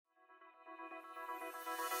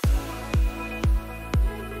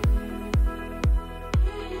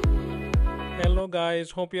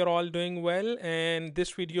guys, hope you're all doing well, and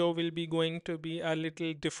this video will be going to be a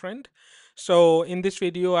little different. So in this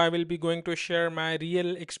video I will be going to share my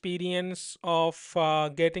real experience of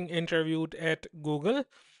getting interviewed at Google.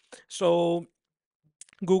 So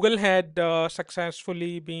Google had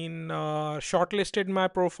successfully been shortlisted my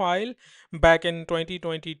profile back in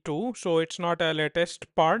 2022, so it's not a latest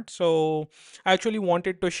part. So I actually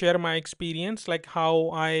wanted to share my experience, like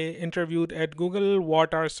how I interviewed at Google,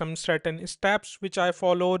 what are some certain steps which I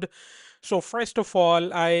followed. So first of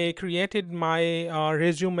all, I created my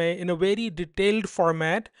resume in a very detailed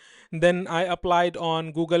format. Then I applied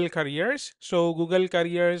on Google Careers. So Google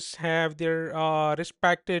Careers have their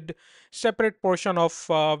respected separate portion of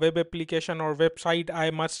web application or website,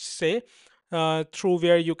 I must say, through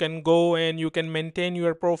where you can go and you can maintain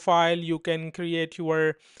your profile, you can create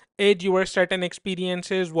your add your certain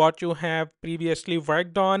experiences, what you have previously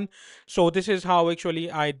worked on. So this is how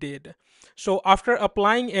actually I did. So after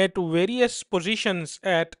applying at various positions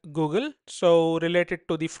at Google, so related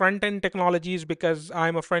to the front end technologies, because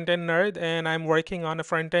I'm a front end nerd and I'm working on a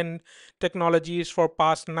front end technologies for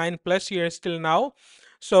past 9+ years till now.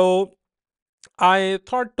 So I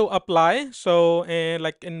thought to apply. So,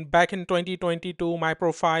 like in back in 2022, my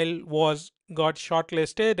profile was got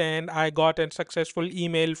shortlisted, and I got a successful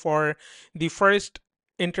email for the first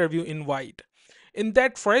interview invite. In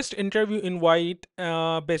that first interview invite,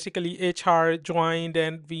 basically HR joined,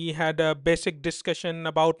 and we had a basic discussion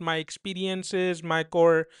about my experiences, my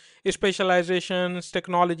core specializations,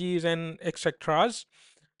 technologies, and etc.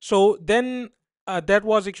 So then that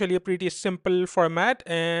was actually a pretty simple format.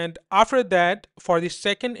 And after that, for the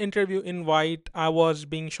second interview invite, I was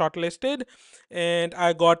being shortlisted, and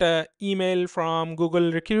I got a email from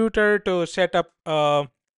Google Recruiter to set up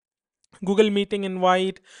Google Meeting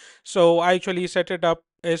invite. So I actually set it up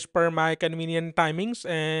as per my convenient timings.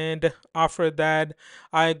 And after that,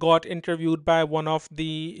 I got interviewed by one of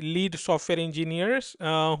the lead software engineers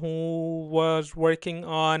who was working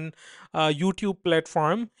on a YouTube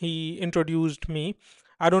platform. He introduced me.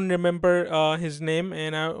 I don't remember his name,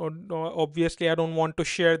 and obviously I don't want to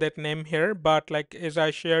share that name here. But like as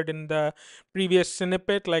I shared in the previous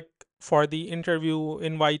snippet, like for the interview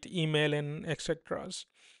invite email and etc.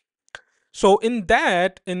 So in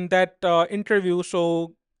that interview,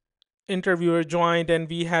 so interviewer joined and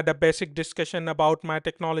we had a basic discussion about my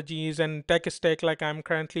technologies and tech stack like I'm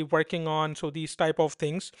currently working on, so these type of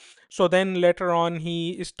things. So then later on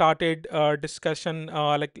he started discussion,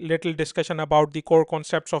 like little discussion about the core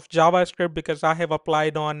concepts of JavaScript, because I have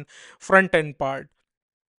applied on front end part.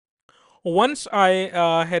 Once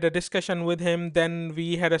I had a discussion with him, then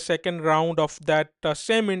we had a second round of that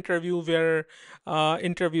same interview where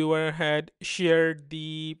interviewer had shared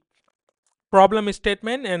the problem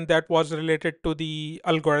statement, and that was related to the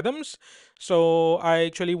algorithms. So I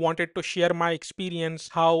actually wanted to share my experience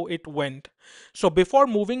how it went. So before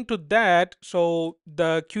moving to that, so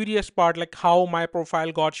the curious part, like how my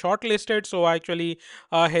profile got shortlisted, so I actually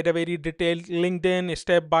had a very detailed LinkedIn,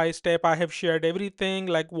 step by step I have shared everything,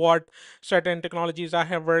 like what certain technologies I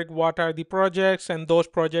have worked, what are the projects, and those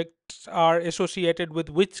projects are associated with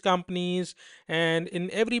which companies, and in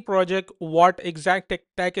every project what exact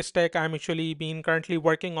tech stack I'm actually been currently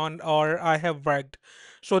working on or I have worked.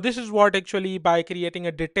 So this is what actually, by creating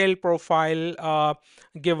a detailed profile,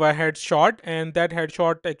 give a headshot, and that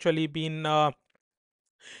headshot actually been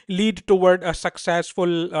lead toward a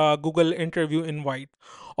successful Google interview invite.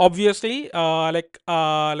 Obviously, like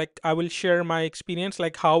I will share my experience,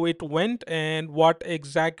 like how it went and what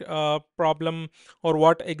exact problem or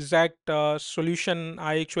what exact solution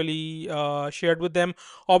I actually shared with them.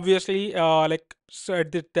 Obviously, like so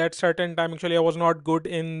at that certain time, actually, I was not good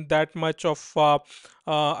in that much of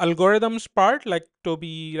algorithms part, like to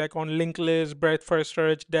be like on linked list, breadth first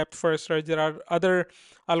search, depth first search. There are other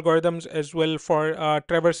algorithms as well for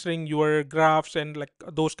traversing your graphs and like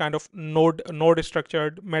those kind of node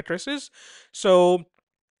structured matrices. So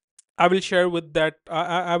I will share with that.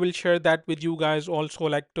 I will share that with you guys also,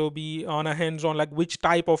 like to be on a hands-on, like which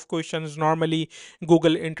type of questions normally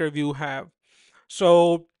Google interview have.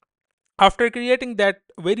 So after creating that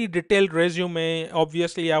very detailed resume,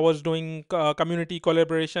 obviously I was doing community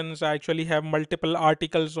collaborations. I actually have multiple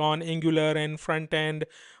articles on Angular and front end,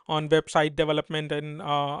 on website development and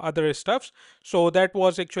other stuffs. So that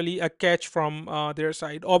was actually a catch from their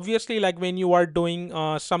side. Obviously, like when you are doing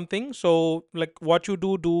something, so like what you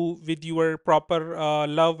do with your proper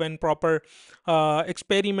love and proper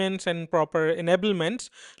experiments and proper enablements.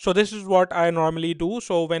 So this is what I normally do.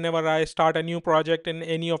 So whenever I start a new project in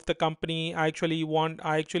any of the company, I actually want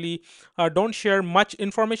I actually don't share much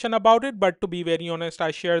information about it, but to be very honest,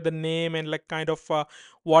 I share the name and like kind of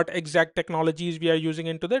what exact technologies we are using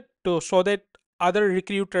into that to so that other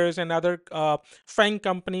recruiters and other FANG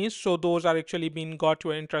companies, so those are actually being got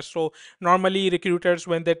your interest. So normally recruiters,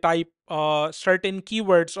 when they type certain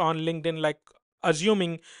keywords on LinkedIn, like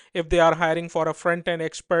assuming if they are hiring for a front end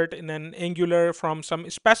expert in an Angular from some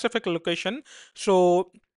specific location,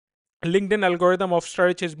 so LinkedIn algorithm of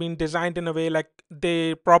search is being designed in a way like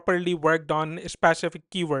they properly worked on specific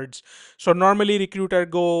keywords. So normally recruiter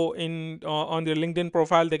go in on their LinkedIn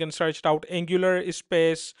profile, they can search out Angular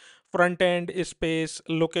space front end space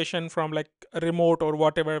location from like remote or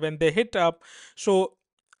whatever. When they hit up, so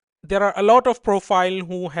there are a lot of profile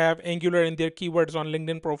who have Angular in their keywords on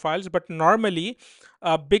LinkedIn profiles, but normally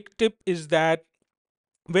a big tip is that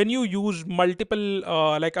when you use multiple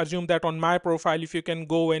like assume that on my profile, if you can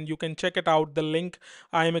go and you can check it out, the link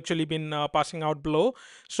I am actually been passing out below.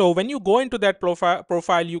 So when you go into that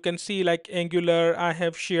profile, you can see like Angular I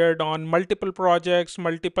have shared on multiple projects,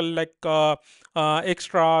 multiple like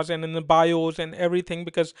extras and in the bios and everything,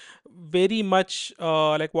 because very much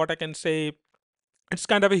like what I can say, it's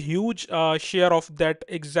kind of a huge share of that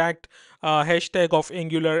exact hashtag of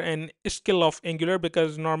Angular and skill of Angular,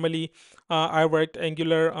 because normally I worked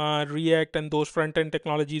Angular, React, and those front end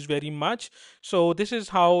technologies very much. So this is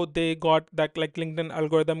how they got that like LinkedIn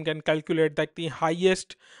algorithm can calculate like the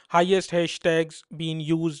highest hashtags being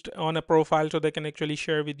used on a profile, so they can actually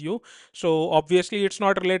share with you. So obviously it's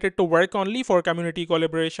not related to work, only for community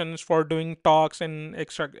collaborations, for doing talks and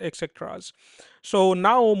extra etc. So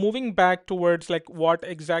now moving back towards like what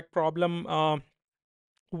exact problem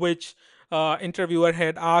which interviewer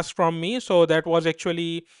had asked from me. So that was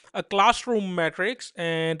actually a classroom metrics,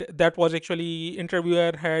 and that was actually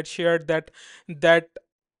interviewer had shared that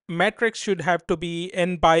matrix should have to be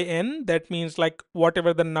n by n. That means like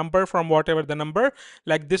whatever the number from whatever the number.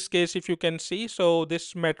 Like this case, if you can see, so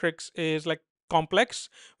this matrix is like complex,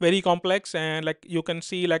 very complex, and like you can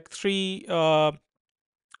see like three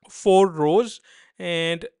 4 rows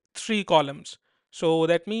and 3 columns. So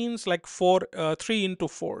that means like 3 into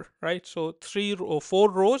 4, right? So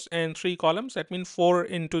 4 rows and 3 columns, that means 4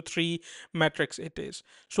 into 3 matrix it is.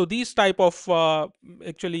 So these type of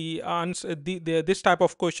actually answer this type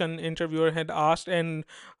of question interviewer had asked, and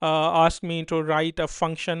asked me to write a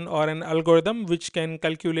function or an algorithm which can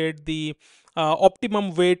calculate the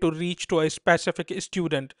optimum way to reach to a specific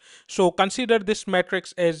student. So consider this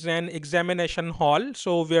matrix as an examination hall,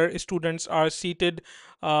 so where students are seated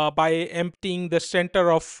by emptying the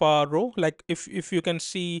center of row. Like if you can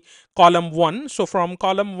see column one, so from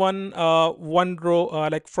column one, one row,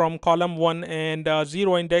 like from column one and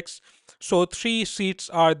zero index, so 3 seats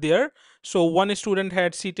are there. So one student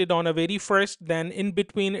had seated on a very first, then in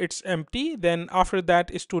between it's empty, then after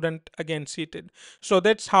that student again seated. So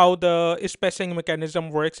that's how the spacing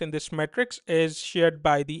mechanism works in this matrix as shared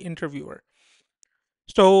by the interviewer.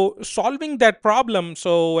 So solving that problem,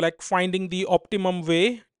 so like finding the optimum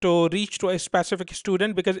way to reach to a specific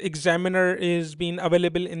student, because examiner is being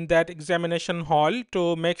available in that examination hall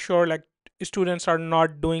to make sure like students are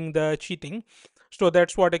not doing the cheating. So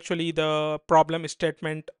that's what actually the problem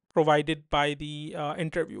statement provided by the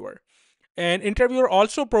interviewer. And interviewer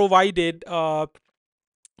also provided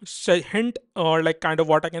say hint, or like kind of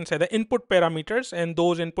what I can say, the input parameters, and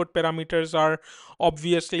those input parameters are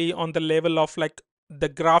obviously on the level of like the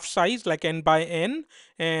graph size, like n by n,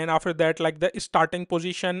 and after that like the starting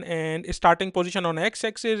position, and starting position on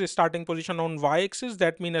x-axis, starting position on y-axis,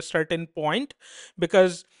 that mean a certain point.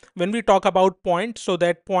 Because when we talk about point, so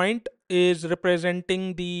that point is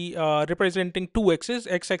representing the representing two axes,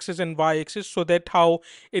 x-axis and y-axis, so that how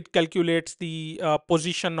it calculates the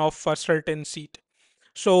position of a certain seat.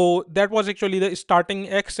 So that was actually the starting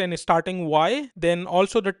X and starting Y, then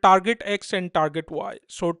also the target X and target Y.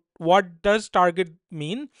 So what does target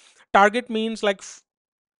mean? Target means like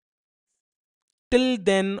till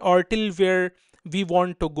then or till where we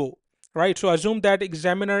want to go, right? So assume that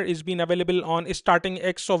examiner is being available on starting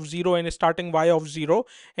X of 0 and starting Y of 0,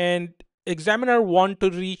 and examiner want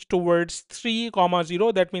to reach towards 3 comma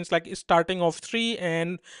 0, that means like starting of 3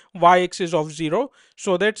 and y axis of 0.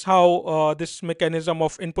 So that's how this mechanism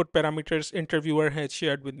of input parameters interviewer has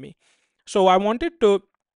shared with me. So I wanted to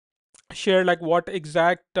share like what I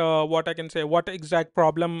can say, what exact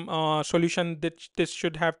problem solution that this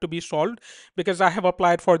should have to be solved, because I have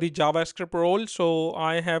applied for the JavaScript role, so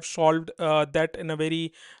I have solved that in a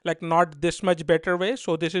very like not this much better way.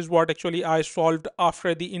 So this is what actually I solved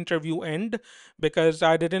after the interview end, because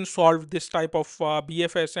I didn't solve this type of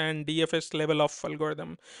BFS and DFS level of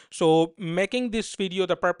algorithm. So making this video,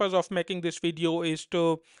 the purpose of making this video is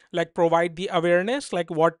to like provide the awareness, like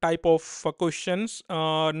what type of questions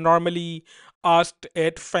normally asked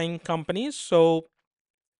at FANG companies. So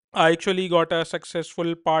I actually got a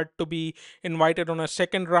successful part to be invited on a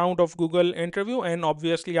second round of Google interview, and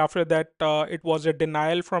obviously after that it was a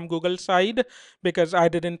denial from Google side because I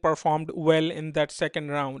didn't performed well in that second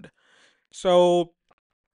round. So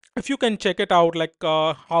if you can check it out, like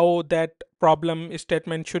how that problem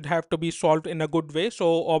statement should have to be solved in a good way.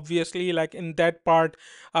 So obviously like in that part,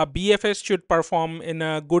 BFS should perform in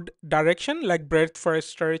a good direction, like breadth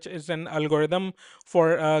first search is an algorithm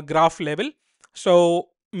for graph level. So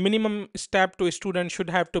minimum step to a student should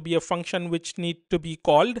have to be a function which need to be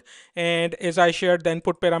called, and as I shared, the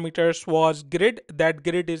input parameters was grid. That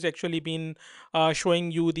grid is actually been showing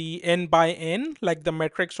you the n by n, like the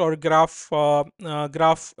matrix or graph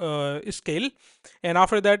scale. And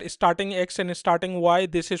after that, starting x and starting y,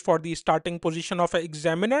 this is for the starting position of an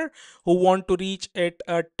examiner who want to reach at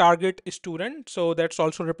a target student. So that's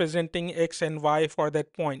also representing x and y for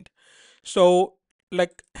that point. So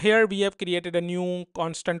like here we have created a new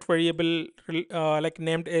constant variable like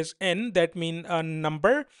named as n, that mean a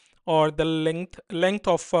number or the length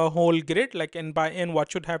of a whole grid, like n by n, what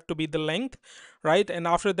should have to be the length, right? And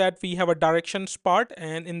after that we have a directions part,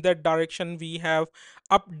 and in that direction we have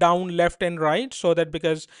up, down, left and right, so that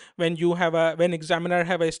because when you have a when examiner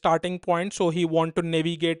have a starting point, so he want to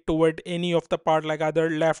navigate toward any of the part, like either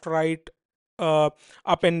left, right, uh,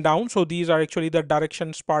 up and down. So these are actually the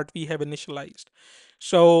directions part we have initialized.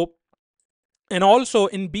 So and also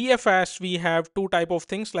in BFS we have two type of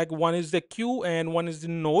things, like one is the queue and one is the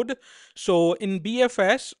node. So in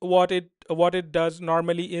BFS what it does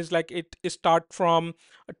normally is like it start from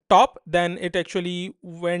top, then it actually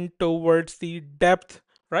went towards the depth,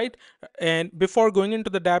 right? And before going into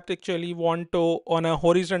the depth, actually want to on a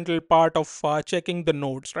horizontal part of checking the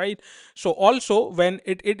nodes, right? So also when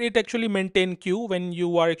it actually maintain queue when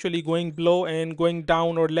you are actually going below and going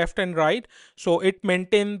down or left and right, so it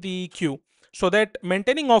maintain the queue. So that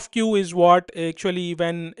maintaining of queue is what actually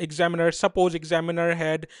when examiner, suppose examiner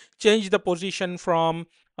had changed the position from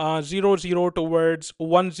 0 0 towards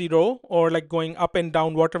 1 0, or like going up and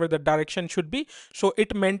down, whatever the direction should be, so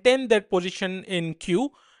it maintained that position in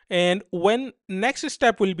queue. And when next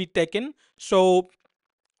step will be taken, so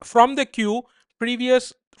from the queue,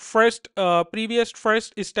 previous first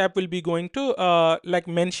step will be going to like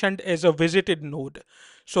mentioned as a visited node.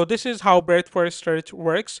 So this is how breadth first search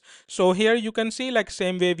works. So here you can see like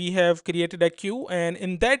same way we have created a queue, and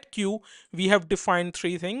in that queue we have defined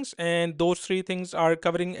three things, and those three things are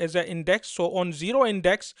covering as an index. So on zero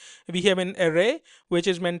index we have an array which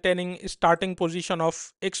is maintaining starting position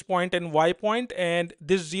of x point and y point, and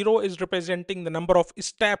this zero is representing the number of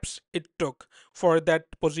steps it took for that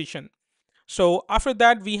position. So after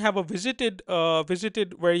that we have a visited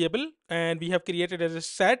variable, and we have created as a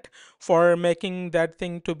set for making that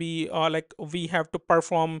thing to be like we have to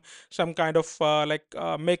perform some kind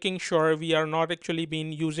of making sure we are not actually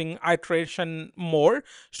been using iteration more.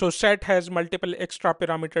 So set has multiple extra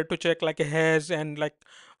parameter to check, like has, and like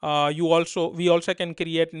we also can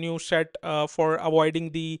create new set for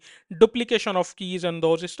avoiding the duplication of keys and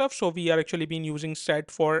those stuff. So we are actually been using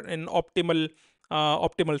set for an optimal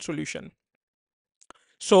solution.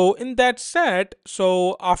 So in that set,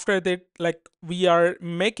 so after that, like we are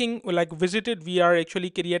making like visited, we are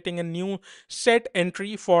actually creating a new set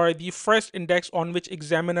entry for the first index on which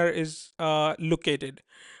examiner is located,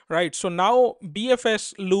 right? So now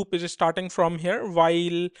BFS loop is starting from here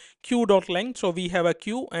while q dot length. So we have a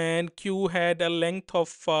q, and q had a length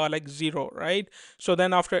of like 0, right? So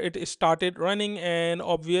then after it started running, and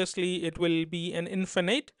obviously it will be an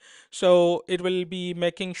infinite, so it will be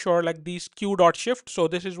making sure like these q dot shift. So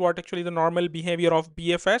this is what actually the normal behavior of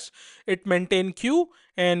BFS. It maintain q,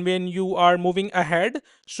 and when you are moving ahead,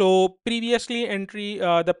 so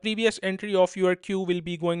the previous entry of your queue will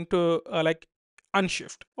be going to like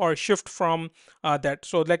unshift or shift from that.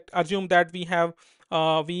 So like assume that we have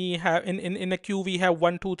in a queue we have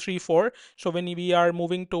 1 2 3 4. So when we are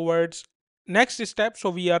moving towards next step, so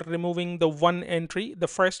we are removing the one entry, the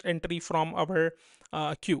first entry from our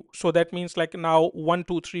queue. So that means like now 1,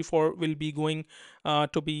 2, 3, 4 will be going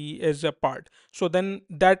to be as a part. So then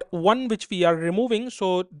that one which we are removing,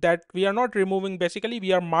 so that we are not removing, basically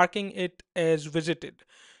we are marking it as visited.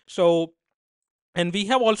 So and we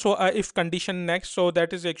have also a if condition next, so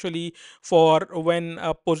that is actually for when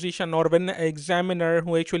a position or when an examiner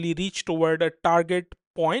who actually reach toward a target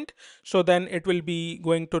point, so then it will be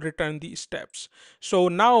going to return these steps. So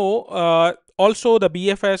now also the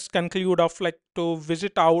BFS conclude of like to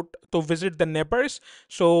visit the neighbors.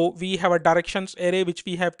 So we have a directions array which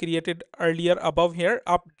we have created earlier above here,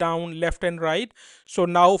 up, down, left and right. So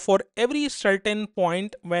now for every certain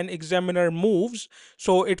point when examiner moves,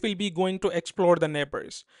 so it will be going to explore the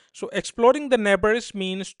neighbors. So exploring the neighbors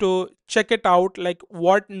means to check it out, like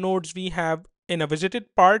what nodes we have in a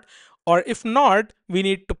visited part, or if not, we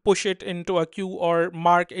need to push it into a queue or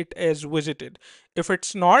mark it as visited. If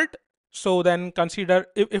it's not, so then consider,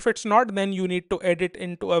 if it's not, then you need to edit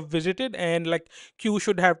into a visited, and like queue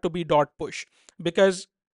should have to be dot push, because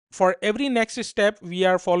for every next step we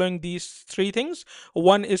are following these three things.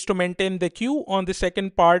 One is to maintain the queue, on the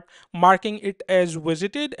second part marking it as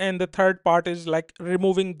visited, and the third part is like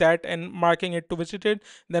removing that and marking it to visited.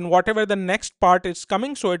 Then whatever the next part is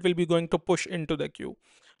coming, so it will be going to push into the queue.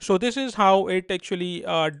 So this is how it actually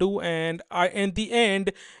do. And in the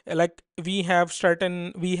end, like we have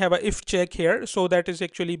a if check here, so that is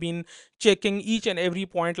actually been checking each and every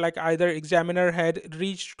point, like either examiner had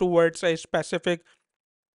reached towards a specific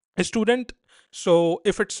student. So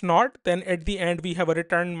if it's not, then at the end we have a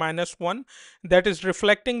return -1, that is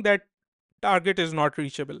reflecting that target is not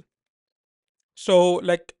reachable. So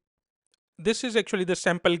like this is actually the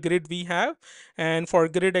sample grid we have. And for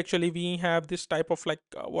grid, actually we have this type of like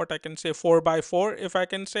what I can say 4 by 4, if I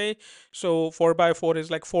can say. So 4 by 4 is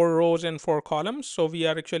like 4 rows and 4 columns, so we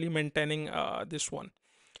are actually maintaining this one.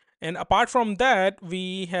 And apart from that,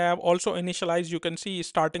 we have also initialized, you can see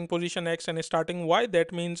starting position X and starting Y.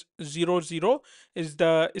 That means 0, 0 is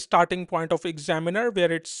the starting point of examiner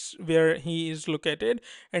where he is located,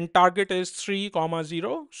 and target is 3,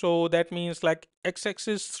 0. So that means like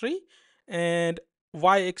X-axis 3 and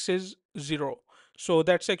Y-axis 0. So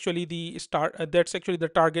that's actually the that's actually the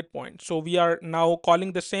target point. So we are now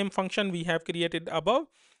calling the same function we have created above,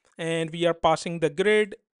 and we are passing the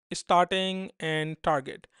grid, starting and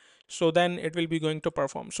target. So then it will be going to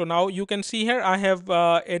perform. So now you can see here I have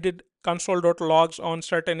added console.logs on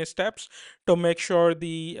certain steps to make sure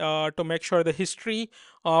the history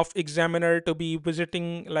of examiner to be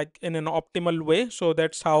visiting like in an optimal way. So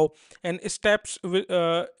that's how. And steps,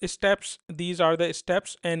 these are the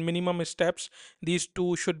steps, and minimum steps, these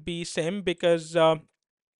two should be same, because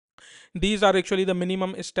these are actually the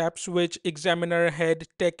minimum steps which examiner had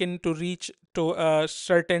taken to reach to a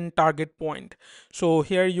certain target point. So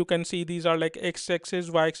here you can see these are like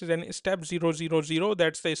x-axis, y-axis, and step 0, 0, 0.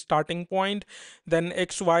 That's the starting point. Then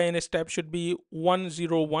x, y, and step should be 1,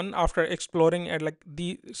 0, 1 after exploring at like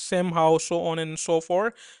the somehow, so on and so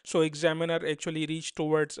forth. So examiner actually reached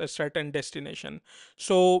towards a certain destination.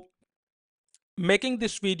 So making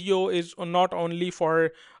this video is not only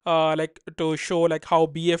for like to show like how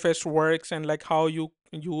BFS works and like how you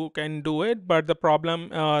can do it, but the problem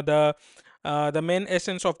the main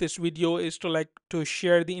essence of this video is to like to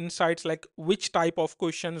share the insights, like which type of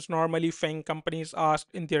questions normally FANG companies ask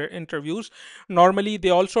in their interviews. Normally they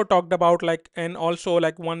also talked about like, and also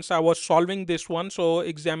like once I was solving this one, so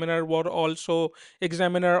examiner also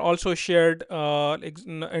shared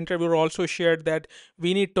interviewer also shared that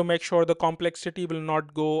we need to make sure the complexity will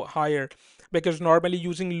not go higher, because normally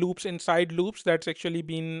using loops inside loops, that's actually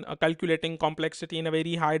been calculating complexity in a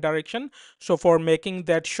very high direction. So for making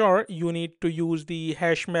that sure, you need to use the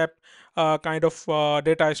hash map kind of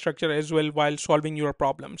data structure as well while solving your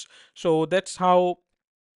problems. So that's how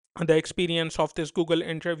the experience of this Google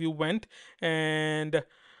interview went, and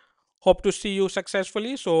hope to see you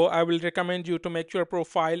successfully. So I will recommend you to make your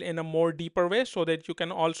profile in a more deeper way, so that you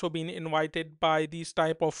can also be invited by these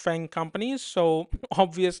type of FANG companies. So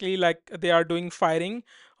obviously like they are doing firing,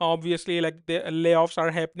 obviously like the layoffs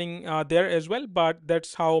are happening there as well, but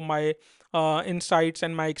that's how my insights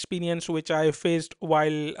and my experience which I faced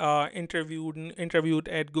while interviewed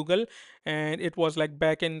at Google. And it was like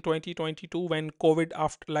back in 2022 when COVID,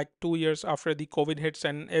 after like 2 years after the COVID hits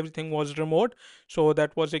and everything was remote. So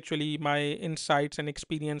that was actually my insights and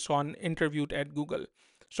experience on interviewed at Google.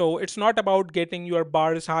 So it's not about getting your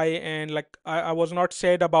bars high, and like I was not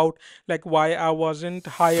said about like why I wasn't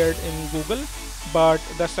hired in Google, but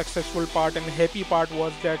the successful part and happy part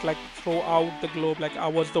was that like throughout the globe, like I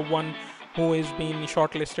was the one who is being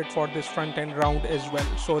shortlisted for this front end round as well.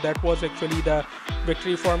 So that was actually the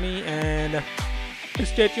victory for me. And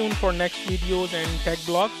Stay tuned for next videos and tech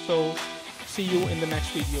blogs. So see you in the next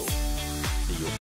video.